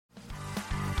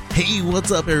Hey,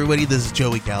 what's up, everybody? This is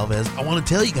Joey Galvez. I want to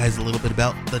tell you guys a little bit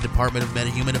about the Department of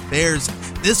Meta-Human Affairs.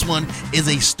 This one is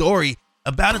a story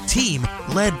about a team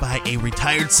led by a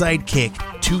retired sidekick,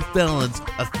 2 felons,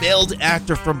 a failed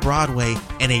actor from Broadway,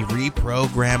 and a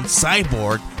reprogrammed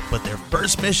cyborg. But their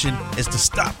first mission is to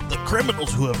stop the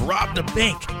criminals who have robbed a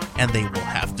bank, and they will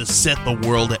have to set the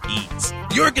world at ease.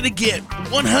 You're going to get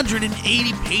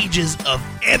 180 pages of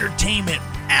entertainment,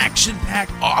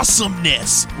 action-packed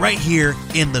awesomeness right here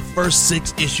in the first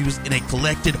 6 issues in a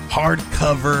collected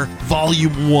hardcover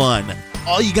volume 1.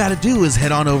 All you got to do is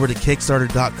head on over to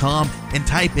Kickstarter.com and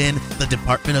type in the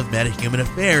Department of Meta-Human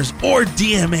Affairs or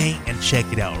DMA and check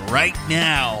it out right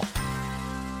now.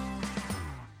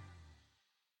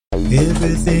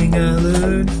 Everything I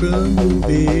learned from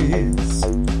movies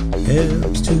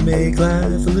helps to make life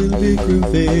a little bit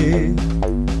groovy.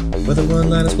 Whether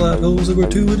one-liners, plot holes, or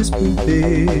gratuitous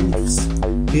movies,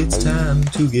 it's time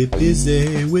to get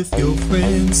busy with your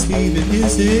friend Steve and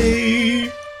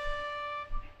Izzy.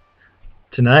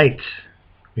 Tonight,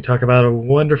 we talk about a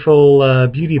wonderful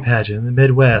beauty pageant in the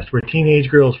Midwest where teenage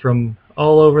girls from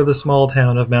all over the small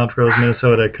town of Mount Rose,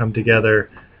 Minnesota come together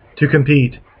to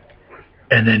compete.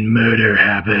 And then murder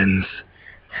happens.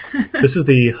 This is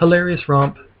the hilarious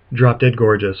romp Drop Dead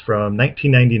Gorgeous from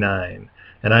 1999.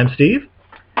 And I'm Steve.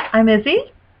 I'm Izzy.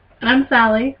 And I'm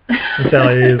Sally. And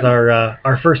Sally is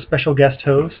our first special guest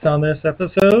host on this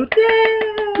episode.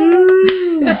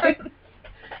 Yay!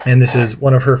 And this is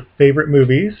one of her favorite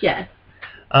movies. Yes.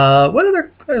 What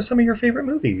are some of your favorite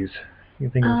movies? You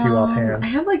can think of a few offhand. I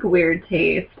have weird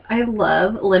taste. I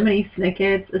love Lemony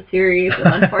Snicket's A Series of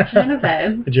Unfortunate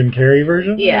Events. The Jim Carrey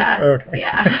version? Yeah. Okay.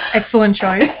 Yeah. Excellent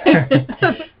choice.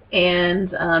 And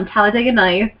Talladega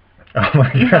Nights. Oh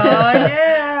my god. Oh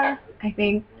yeah. I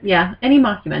think, any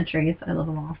mockumentaries. I love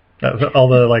them all. All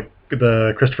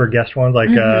the Christopher Guest ones,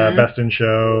 Best in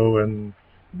Show and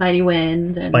Mighty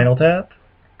Wind. And Spinal Tap?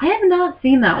 I have not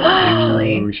seen that one,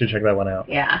 actually. We should check that one out.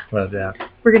 Yeah. But, yeah.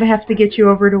 We're going to have to get you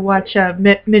over to watch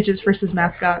Midgets versus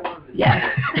Mascots.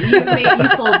 Yes. You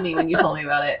sold me when you told me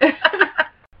about it.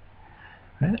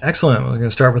 Right, excellent. We're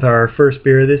going to start with our first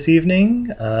beer this evening.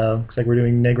 Looks like we're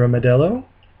doing Negro Modelo.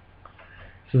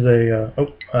 This is a...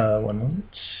 1 moment.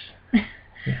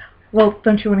 Yeah. Well,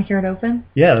 don't you want to hear it open?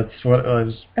 Yeah, that's what I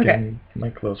was getting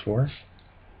my clothes for.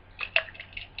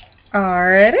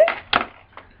 Alrighty.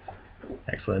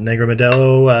 Excellent. Negro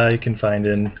Modelo you can find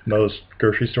in most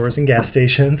grocery stores and gas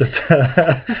stations.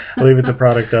 I believe it's a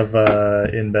product of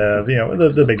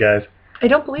InBev, the big guys. I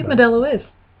don't believe Modelo is.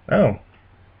 Oh,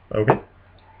 okay.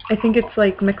 I think it's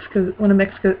I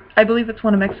believe it's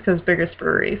one of Mexico's biggest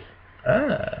breweries.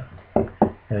 Ah,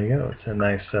 there you go. It's a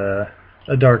nice, a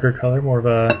darker color, more of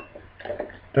a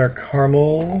dark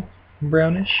caramel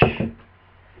brownish.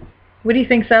 What do you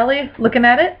think, Sally? Looking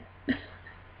at it?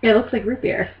 It looks like root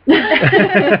beer.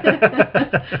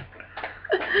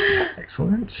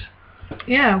 Excellent.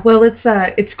 Yeah, well,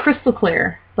 it's crystal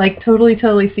clear, totally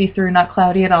see-through, not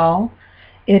cloudy at all.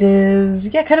 It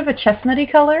is, kind of a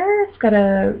chestnutty color. It's got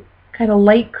a kind of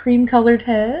light cream-colored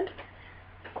head.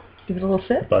 Give it a little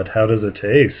sip. But how does it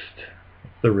taste?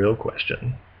 That's the real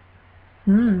question.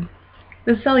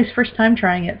 This is Sally's first time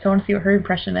trying it, so I want to see what her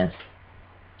impression is.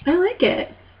 I like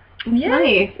it. It's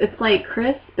nice. It's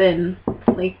crisp and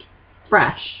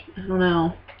fresh. I don't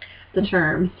know the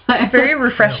terms. Very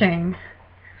refreshing.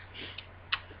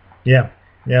 Yeah,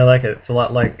 I like it. It's a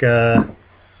lot like. I'm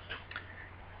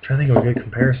trying to think of a good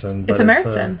comparison. But it's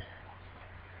American.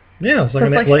 It's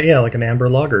like an amber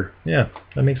lager. Yeah,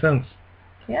 that makes sense.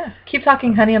 Yeah, keep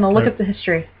talking, honey, and I'll look up the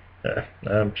history.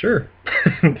 Sure.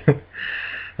 All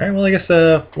right. Well, I guess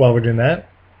while we're doing that.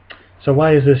 So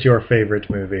why is this your favorite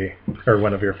movie, or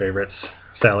one of your favorites,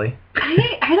 Sally?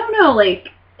 I don't know, it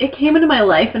came into my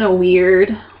life in a weird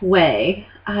way.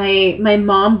 My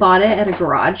mom bought it at a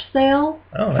garage sale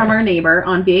from our neighbor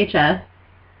on VHS,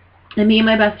 and me and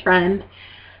my best friend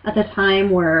at the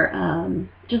time were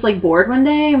just bored one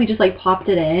day, and we just popped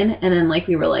it in, and then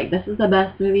we were this is the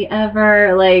best movie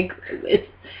ever. It's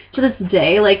to this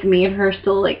day, me and her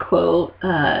still quote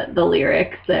the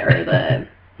lyrics or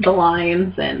the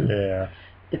lines, and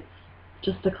it's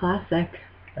just a classic.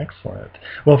 Excellent.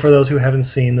 Well, for those who haven't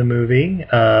seen the movie,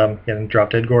 Drop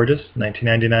Dead Gorgeous,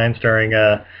 1999, starring,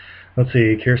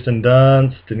 Kirsten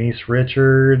Dunst, Denise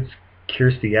Richards,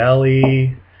 Kirstie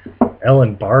Alley,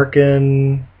 Ellen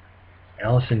Barkin,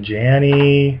 Allison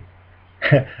Janney,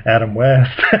 Adam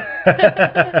West.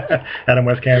 Adam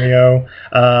West cameo.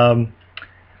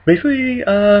 Basically,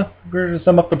 we're going to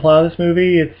sum up the plot of this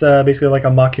movie. It's basically like a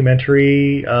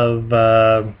mockumentary of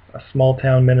a small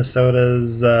town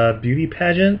Minnesota's beauty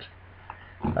pageant,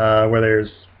 where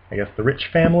there's I guess, the rich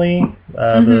family,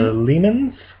 the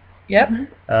Lehmans. Yep.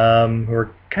 Who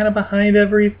are kind of behind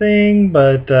everything,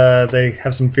 but they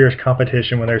have some fierce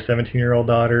competition with their 17-year-old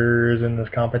daughters in this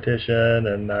competition,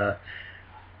 and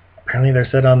apparently they're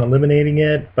set on eliminating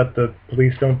it, but the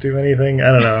police don't do anything.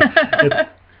 I don't know.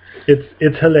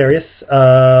 It's hilarious.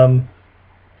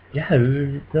 Yeah,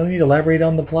 really need to elaborate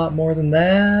on the plot more than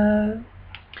that?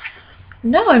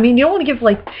 No, I mean, you don't want to give,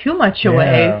 like, too much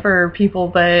away for people,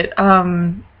 but,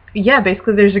 yeah,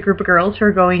 basically there's a group of girls who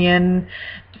are going in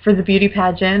for the beauty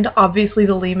pageant. Obviously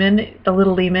the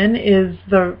little Lehman is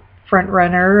the front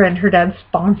runner, and her dad's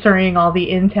sponsoring all the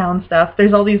in-town stuff.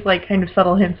 There's all these, like, kind of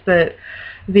subtle hints that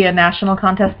the national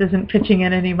contest isn't pitching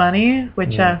in any money,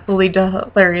 which will lead to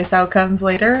hilarious outcomes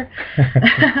later.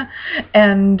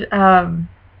 And,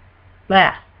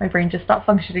 my brain just stopped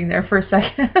functioning there for a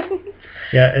second.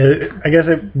 Yeah, I guess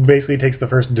it basically takes the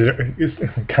first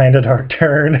kind of dark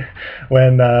turn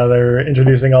when they're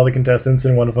introducing all the contestants,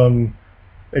 and one of them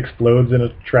explodes in a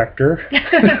tractor,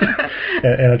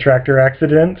 in a tractor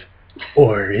accident.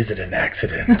 Or is it an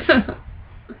accident?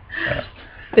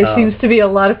 There seems to be a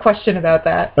lot of question about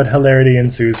that. But hilarity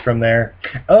ensues from there.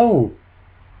 Oh,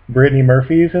 Brittany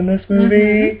Murphy's in this movie.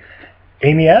 Mm-hmm.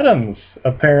 Amy Adams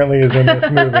apparently is in this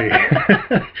movie.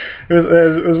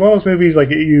 it was one of those movies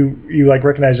like you like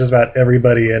recognize just about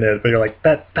everybody in it, but you're like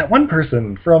that one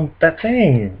person from that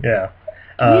thing. Yeah.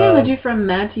 The dude from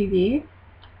Mad TV.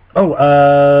 Oh,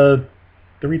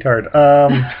 the retard.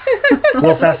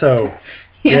 Will Sasso.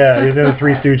 Yeah, he's in the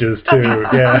Three Stooges too.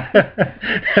 Yeah.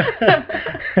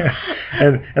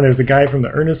 and there's the guy from the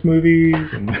Ernest movies.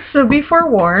 And so be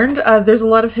forewarned, there's a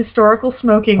lot of historical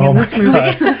smoking in this movie.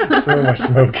 God. So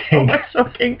much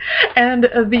smoking. And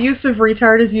the use of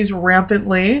retard is used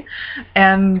rampantly,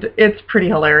 and it's pretty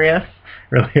hilarious.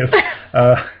 Really is.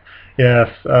 Yes,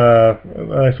 a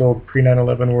nice old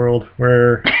pre-9/11 world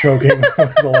where smoking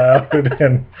was allowed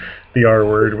and the R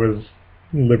word was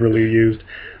liberally used.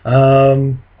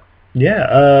 So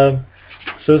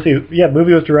let's see. Yeah, the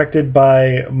movie was directed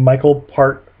by Michael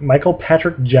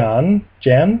Patrick Jan.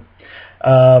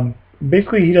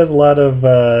 Basically, he does a lot of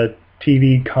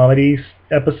TV comedy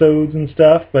episodes and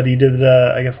stuff, but he did,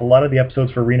 I guess, a lot of the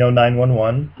episodes for Reno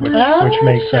 911, which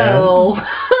makes sense.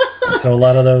 So a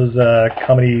lot of those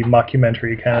comedy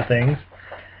mockumentary kind of things.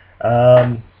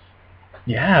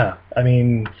 Yeah, I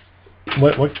mean,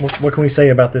 what can we say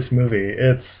about this movie?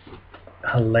 It's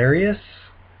hilarious.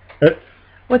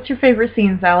 What's your favorite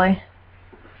scene, Sally?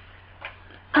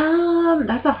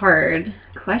 That's a hard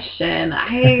question.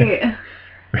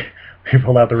 We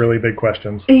pulled out the really big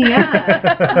questions.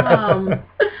 Yeah.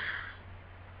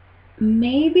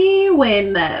 Maybe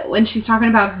when she's talking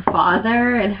about her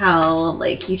father and how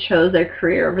like he chose their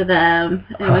career over them,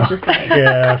 and it was just like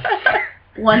yes.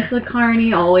 Once a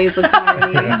carny, always a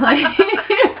carny.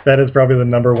 That is probably the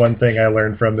number one thing I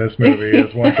learned from this movie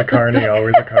is once a carny,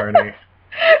 always a carny.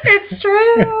 It's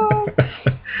true.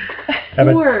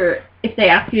 Or if they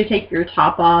ask you to take your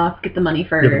top off, get the money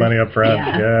first. Get the money up front.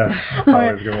 Yeah.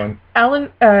 Always a good one.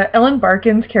 Ellen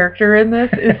Barkin's character in this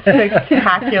is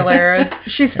spectacular.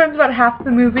 She spends about half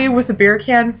the movie with a beer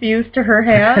can fused to her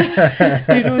hand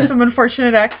due to some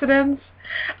unfortunate accidents.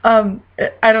 I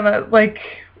don't know, like,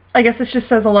 I guess this just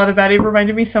says a lot about it. It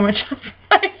reminded me so much of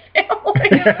my family.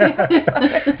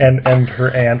 and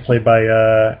her aunt, played by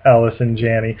Allison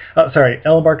Janney.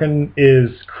 Ellen Barkin is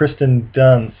Kristen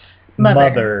Dunst's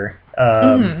mother.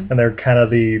 And they're kind of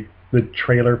the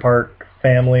trailer park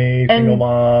family, single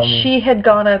mom. She had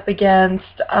gone up against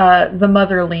the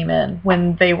mother Lehman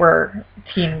when they were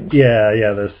teens.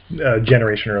 Yeah, this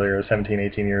generation earlier, 17,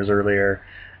 18 years earlier.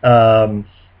 And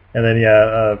then,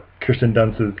 Kirsten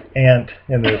Dunst's aunt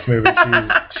in this movie,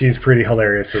 she's pretty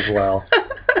hilarious as well.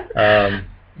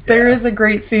 There is a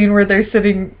great scene where they're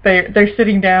sitting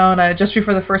down just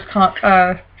before the first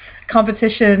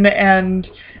competition, and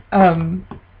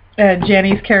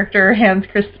Janney's character hands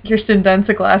Kirsten Dunst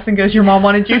a glass and goes, "Your mom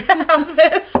wanted you to have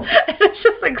this." And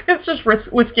it's just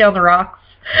whiskey on the rocks.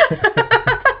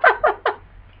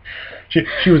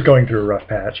 She was going through a rough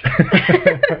patch.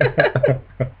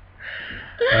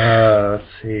 Let's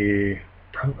see.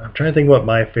 I'm trying to think what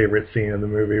my favorite scene in the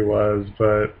movie was,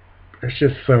 but there's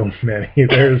just so many.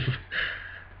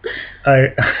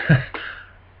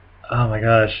 Oh my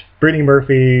gosh. Brittany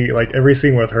Murphy, like every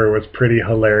scene with her was pretty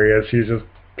hilarious. She's just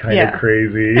kind of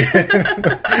crazy.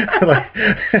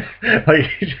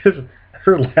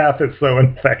 Her laugh is so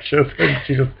infectious,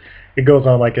 and it goes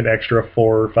on like an extra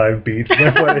 4 or 5 beats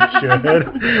than what it should.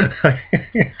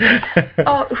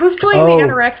 Who's playing the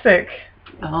anorexic?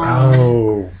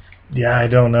 Oh, yeah, I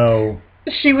don't know.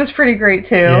 She was pretty great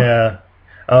too. Yeah.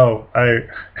 Oh,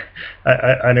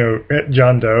 I know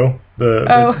John Doe,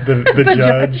 the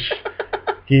judge.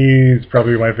 He's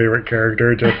probably my favorite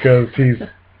character just because he's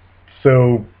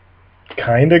so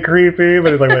kind of creepy,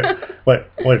 but he's like,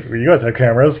 what, you guys have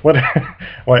cameras? What,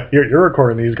 you're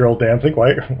recording these girls dancing?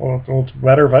 Why? Well, what's the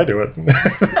matter if I do it?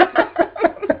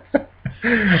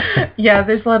 Yeah,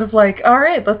 there's a lot of like, all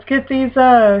right, let's get these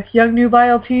young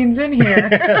nubile teens in here.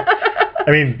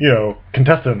 I mean,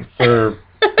 contestants, or,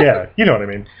 yeah, you know what I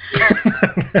mean.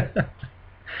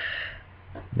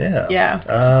 Yeah.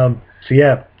 Yeah. So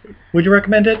yeah, would you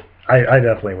recommend it? I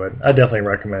definitely would. I definitely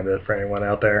recommend it for anyone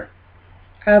out there.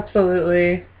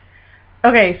 Absolutely.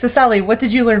 Okay, so Sally, what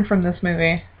did you learn from this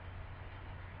movie?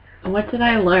 What did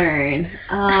I learn?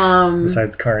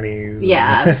 Besides carnies.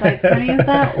 Yeah, besides carnies,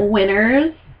 that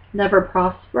winners never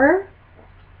prosper.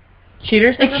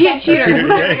 Cheaters? Cheaters.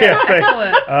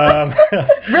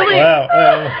 Really? Wow.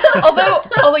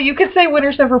 Although you could say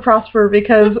winners never prosper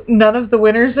because none of the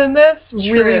winners in this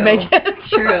really make it.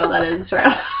 True, that is true.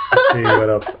 Let's see, what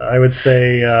else? I would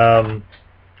say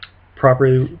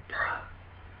properly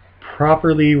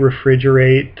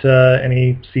refrigerate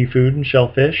any seafood and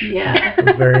shellfish. Yeah.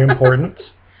 It's very important.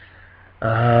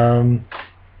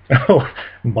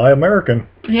 Buy American.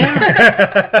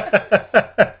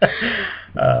 Yeah.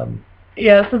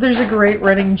 Yeah, so there's a great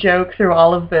running joke through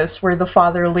all of this where the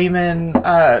father, Lehman,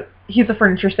 he's a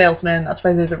furniture salesman. That's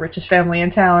why they're the richest family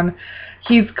in town.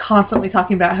 He's constantly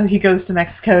talking about how he goes to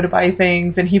Mexico to buy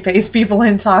things and he pays people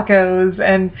in tacos,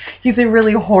 and he's a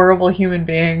really horrible human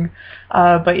being.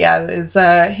 But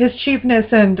yeah, his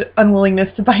cheapness and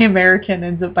unwillingness to buy American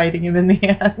ends up biting him in the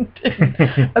end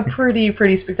in a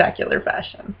pretty spectacular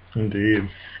fashion. Indeed.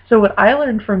 So what I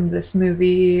learned from this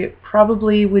movie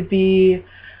probably would be,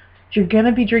 if you're going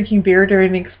to be drinking beer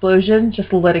during an explosion,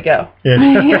 just let it go.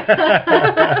 Yeah.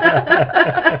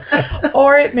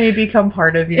 Or it may become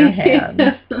part of your hand.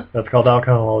 That's called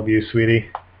alcohol abuse, sweetie.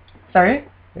 Sorry?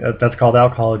 That's called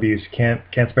alcohol abuse. You can't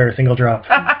spare a single drop.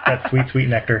 That sweet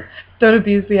nectar. Don't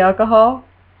abuse the alcohol.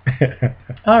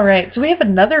 All right. So we have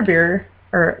another beer,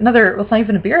 well, it's not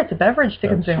even a beer, it's a beverage to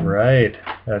consume. That's right.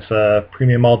 That's a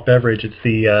premium malt beverage. It's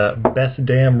the Best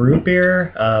Damn Root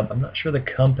Beer. I'm not sure the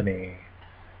company.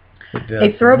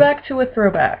 A throwback to a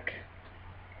throwback.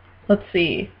 Let's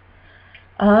see.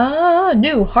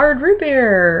 New hard root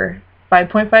beer.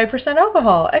 5.5%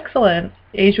 alcohol. Excellent.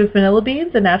 Aged with vanilla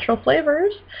beans and natural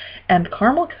flavors and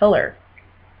caramel color.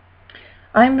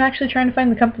 I'm actually trying to find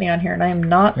the company on here, and I am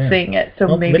not seeing it.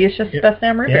 So maybe it's just Best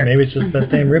Damn Root Beer. Yeah, maybe it's just Best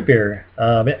Damn Root Beer.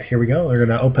 Here we go. We're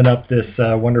going to open up this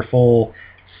wonderful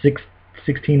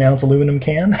 16-ounce aluminum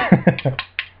can.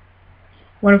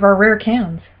 One of our rare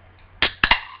cans.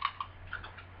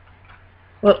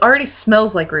 Well, it already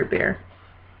smells like root beer.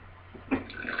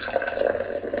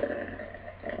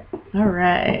 All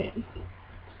right.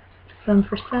 Some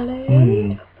for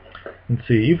Sally. Let's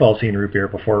see. You've all seen root beer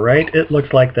before, right? It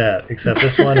looks like that, except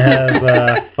this one has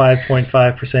 5.5%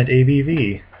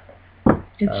 ABV.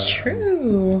 It's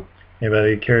true.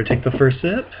 Anybody care to take the first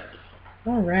sip?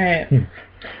 All right.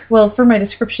 Well, for my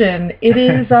description, it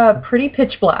is pretty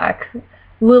pitch black. A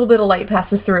little bit of light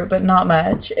passes through it, but not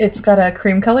much. It's got a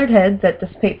cream-colored head that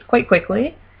dissipates quite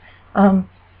quickly.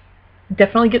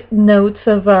 Definitely get notes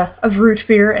of root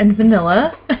beer and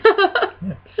vanilla.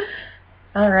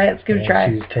 All right, let's give it a try.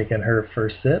 She's taking her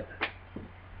first sip.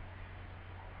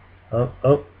 Oh,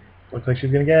 looks like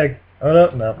she's going to gag. Oh,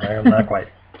 no, not quite.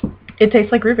 It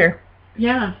tastes like root beer.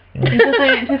 Yeah.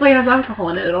 It tastes like it has alcohol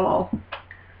in it at all.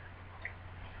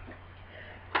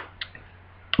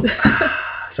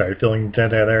 Sorry, filling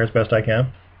dead air there as best I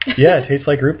can. Yeah, it tastes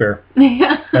like root beer.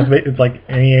 Yeah. It's like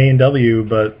any A&W,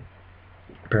 but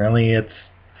apparently it's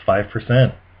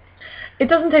 5%. It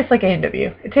doesn't taste like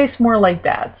A&W. It tastes more like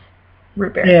Dad's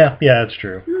root beer. Yeah, it's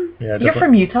true. Yeah, you're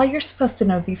from Utah. You're supposed to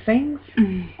know these things.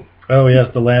 Oh, yes,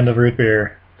 the land of root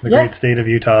beer. The great state of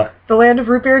Utah. The land of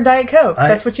root beer and Diet Coke.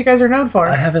 That's what you guys are known for.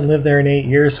 I haven't lived there in 8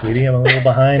 years, sweetie. I'm a little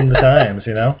behind the times,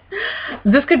 you know?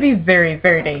 This could be very,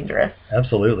 very dangerous.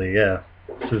 Absolutely, yeah.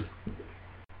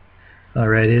 All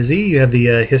right, Izzy, you have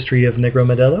the history of Negro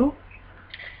Modelo.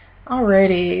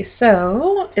 Alrighty,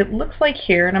 so it looks like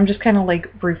here, and I'm just kind of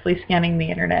like briefly scanning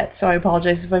the internet, so I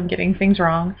apologize if I'm getting things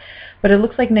wrong, but it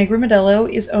looks like Negro Modelo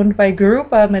is owned by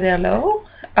Grupo Modelo,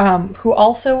 who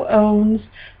also owns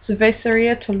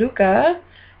Cerveceria Toluca,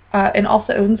 and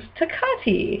also owns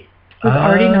Tecate, who's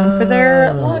already known for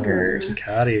their lagers.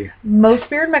 Tecate. Most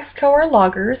beer in Mexico are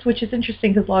lagers, which is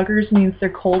interesting because lagers means they're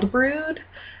cold brewed,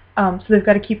 so they've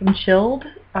got to keep them chilled,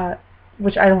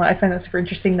 which I don't know, I find that super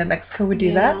interesting that Mexico would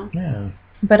do that. Yeah.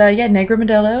 But Negro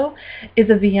Modelo is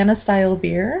a Vienna-style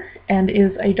beer and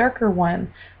is a darker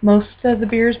one. Most of the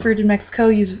beers brewed in Mexico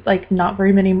use not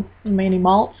very many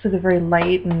malts, so they're very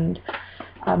light and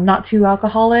not too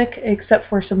alcoholic, except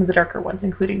for some of the darker ones,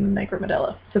 including the Negro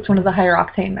Modelo. So it's one of the higher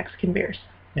octane Mexican beers.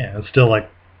 Yeah, it's still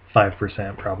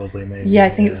 5% probably, maybe. Yeah,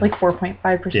 I think it's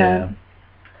 4.5%.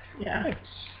 Yeah. Nice.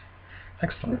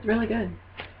 Excellent. It's really good.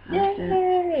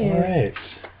 Yay!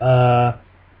 All right.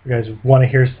 You guys want to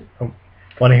hear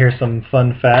some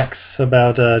fun facts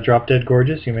about Drop Dead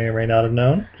Gorgeous you may or may not have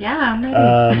known? Yeah,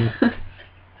 maybe.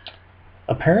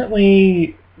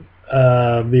 Apparently,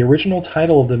 the original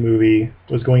title of the movie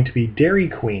was going to be Dairy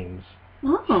Queens.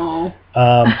 Oh.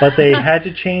 But they had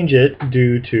to change it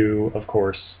due to, of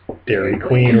course, Dairy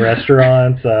Queen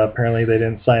restaurants. Apparently they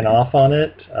didn't sign off on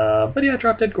it. But yeah,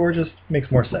 Drop Dead Gorgeous makes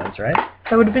more sense, right?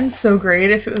 That would have been so great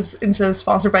if it was, instead of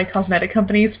sponsored by a cosmetic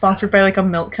company, sponsored by a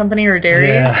milk company or a dairy.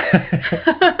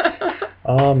 Yeah.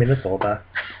 Oh, Minnesota.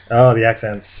 Oh, the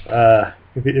accents.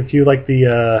 If you like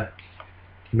the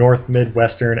North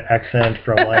Midwestern accent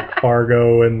from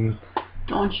Fargo and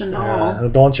Don't you know?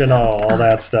 Don't you know, all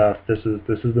that stuff. This is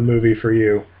the movie for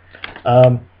you.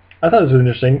 I thought this was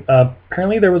interesting.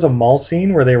 Apparently there was a mall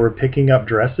scene where they were picking up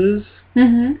dresses.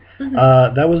 Mm-hmm.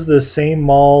 Mm-hmm. That was the same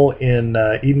mall in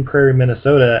Eden Prairie,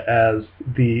 Minnesota as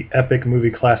the epic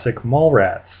movie classic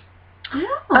Mallrats.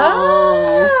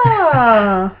 Oh.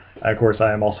 Of course,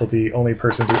 I am also the only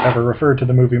person to ever refer to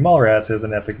the movie Mallrats as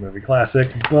an epic movie classic,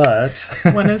 but...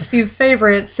 One of Steve's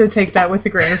favorites, so take that with a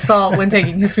grain of salt when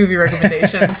taking his movie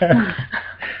recommendations.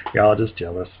 Y'all just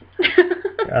jealous.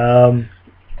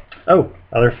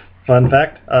 Other fun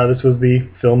fact, this was the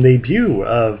film debut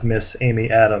of Miss Amy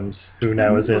Adams, who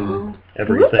now is in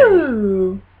everything.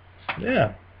 Ooh.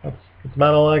 Yeah, that's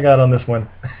about all I got on this one.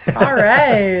 All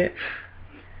right.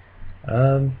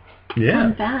 Yeah.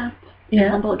 Fun fact. In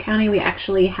Humboldt County, we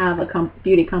actually have a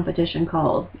beauty competition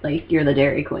called, You're the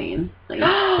Dairy Queen.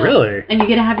 Really? And you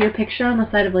get to have your picture on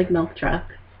the side of, milk truck.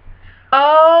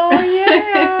 Oh,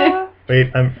 yeah.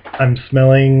 Wait, I'm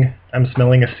smelling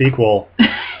a sequel.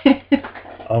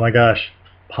 Oh my gosh.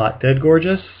 Pot Dead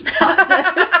Gorgeous?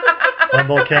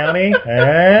 Humboldt County?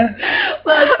 Eh?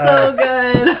 That's so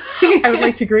good. I would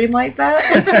like to greenlight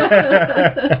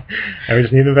that. I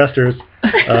just need investors.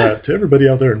 To everybody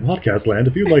out there in podcast land,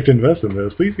 if you'd like to invest in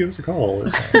this, please give us a call.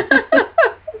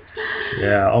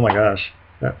 Yeah, oh my gosh.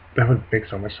 That would make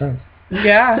so much sense.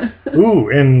 Yeah. Ooh,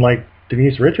 and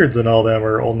Denise Richards and all them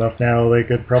are old enough now they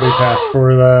could probably pass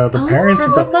for the parents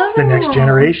and stuff. The next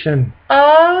generation.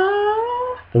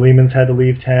 Oh. The Lehmans had to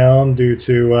leave town due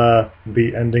to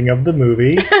the ending of the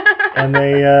movie. And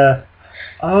they,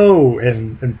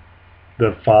 and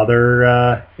the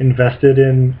father invested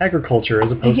in agriculture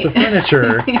as opposed to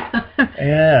furniture.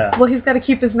 Yeah. Well, he's got to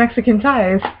keep his Mexican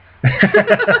ties.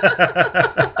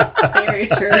 Very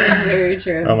true. Very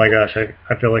true. Oh my gosh,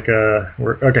 I feel like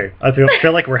we're okay. I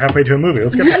feel like we're halfway to a movie.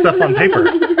 Let's get this stuff on paper.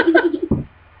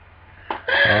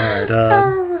 All right.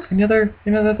 Any other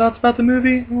thoughts about the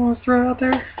movie you want to throw out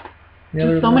there?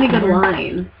 Just so many good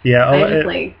lines. Yeah. I just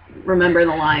remember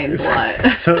the lines a lot.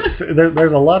 So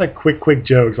there's a lot of quick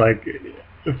jokes. I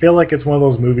feel like it's one of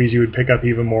those movies you would pick up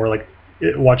even more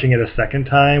watching it a second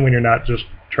time when you're not just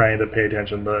trying to pay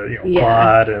attention to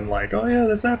plot and oh yeah,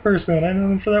 that's that person. I know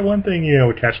them for that one thing.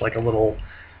 Would catch a little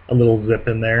zip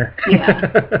in there.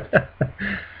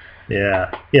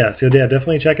 Yeah. Yeah. So yeah,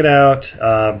 definitely check it out.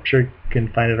 I'm sure you can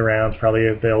find it around. It's probably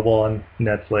available on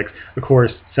Netflix. Of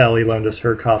course, Sally loaned us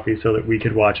her copy so that we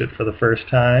could watch it for the first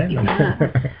time. Yeah.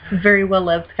 Very well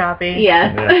loved copy.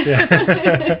 Yes.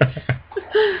 Yeah.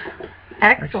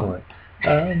 Excellent.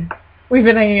 We've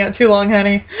been hanging out too long,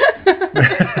 honey.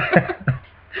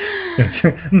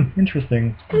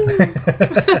 Interesting.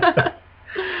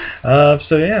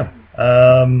 So yeah.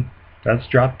 That's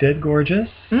Drop Dead Gorgeous.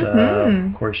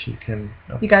 Mm-hmm. Of course, you can...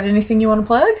 You got anything you want to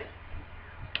plug?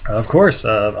 Of course.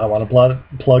 I want to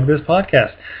plug this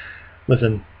podcast.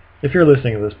 Listen, if you're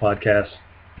listening to this podcast,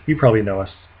 you probably know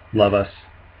us, love us,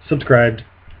 subscribed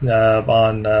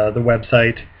on the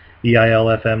website,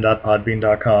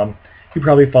 eilfm.podbean.com. You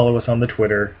probably follow us on the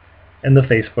Twitter and the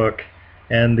Facebook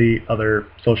and the other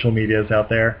social medias out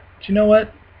there. But you know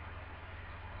what?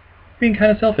 Being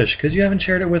kind of selfish because you haven't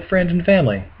shared it with friends and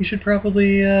family. You should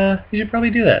probably do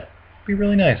that. Be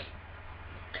really nice.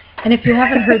 And if you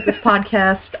haven't heard this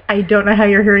podcast, I don't know how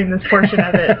you're hearing this portion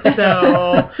of it.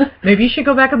 So maybe you should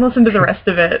go back and listen to the rest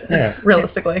of it. Yeah.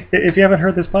 Realistically. If you haven't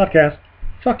heard this podcast,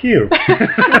 fuck you.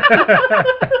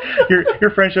 Your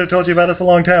friends should have told you about us a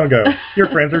long time ago. Your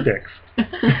friends are dicks.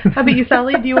 How about you,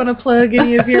 Sally? Do you want to plug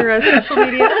any of your social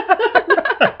media?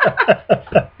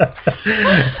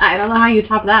 I don't know how you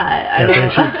top that. I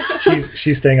don't know.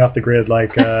 She's staying off the grid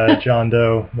like John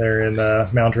Doe there in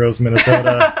Mount Rose,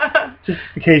 Minnesota. Just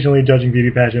occasionally judging beauty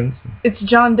pageants. It's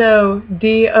John Doe,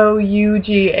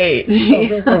 D-O-U-G-H.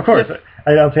 Oh, of course.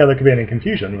 I don't see how there could be any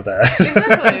confusion with that.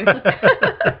 Exactly.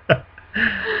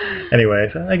 Anyway,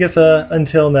 so I guess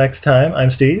until next time,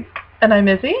 I'm Steve. And I'm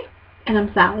Izzy. And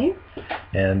I'm Sally.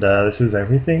 And this is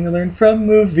Everything I Learned from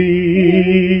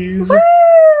Movies. Woo!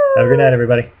 Have a good night,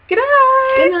 everybody. Good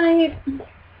night. Good night.